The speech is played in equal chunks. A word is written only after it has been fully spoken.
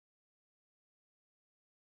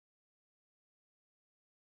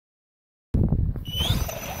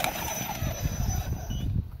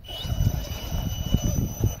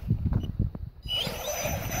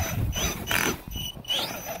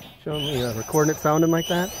Showing me recording it sounding like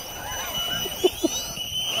that.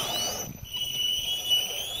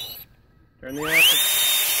 Turn the app.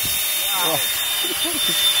 Wow.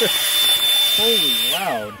 Holy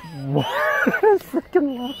loud. What?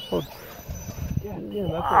 Freaking loud. Yeah,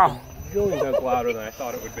 that's like a million times louder than I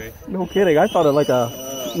thought it would be. No kidding. I thought it like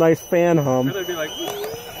a nice fan hum. It'd be like.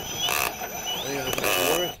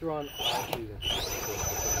 Restaurant.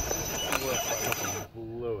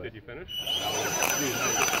 Did you finish?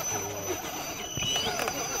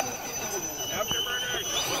 Afterburners!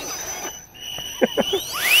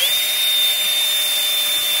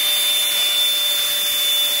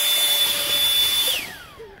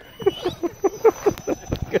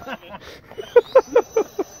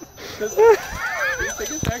 Do you think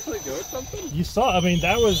it's actually doing something? You saw, I mean,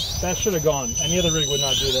 that should have gone. Any other rig would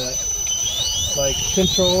not do that. Like,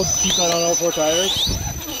 controlled, keep that on all 4 tires.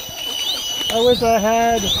 I wish I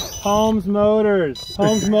had Holmes motors.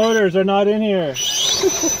 Holmes motors are not in here.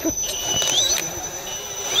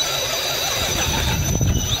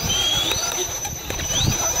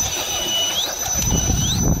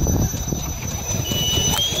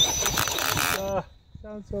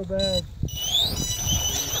 Sounds so bad.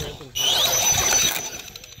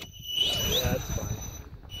 Yeah, it's fine.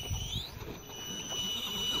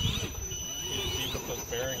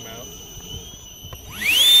 Bearing mount.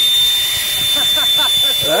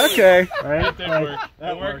 Okay. Right? That did work.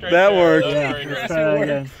 That worked right That there. worked. That was Yeah, great let's right try there. that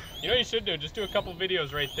again. You know what you should do? Just do a couple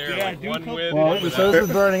videos right there. Yeah, like one with well, one the without. hose is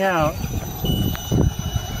burning out.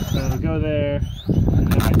 So it'll go there,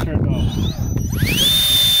 and then I turn off.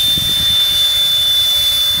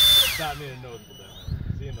 It's not me a noticeable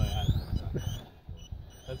difference. Seems like I had some.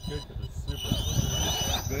 That's good because it's super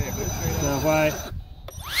slippery. So if I...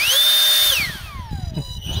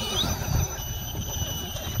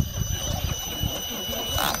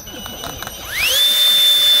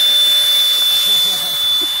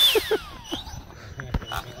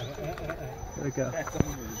 There we go. That's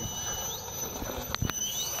unbelievable.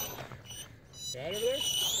 Got it over there?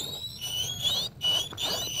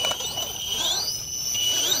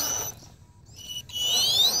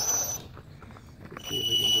 See if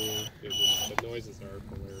we can do Dude, the noises are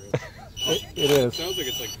hilarious. it is. It sounds like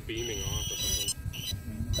it's like beaming off or something.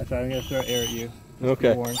 That's right, I'm going to throw air at you.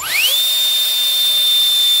 Okay. Be warned.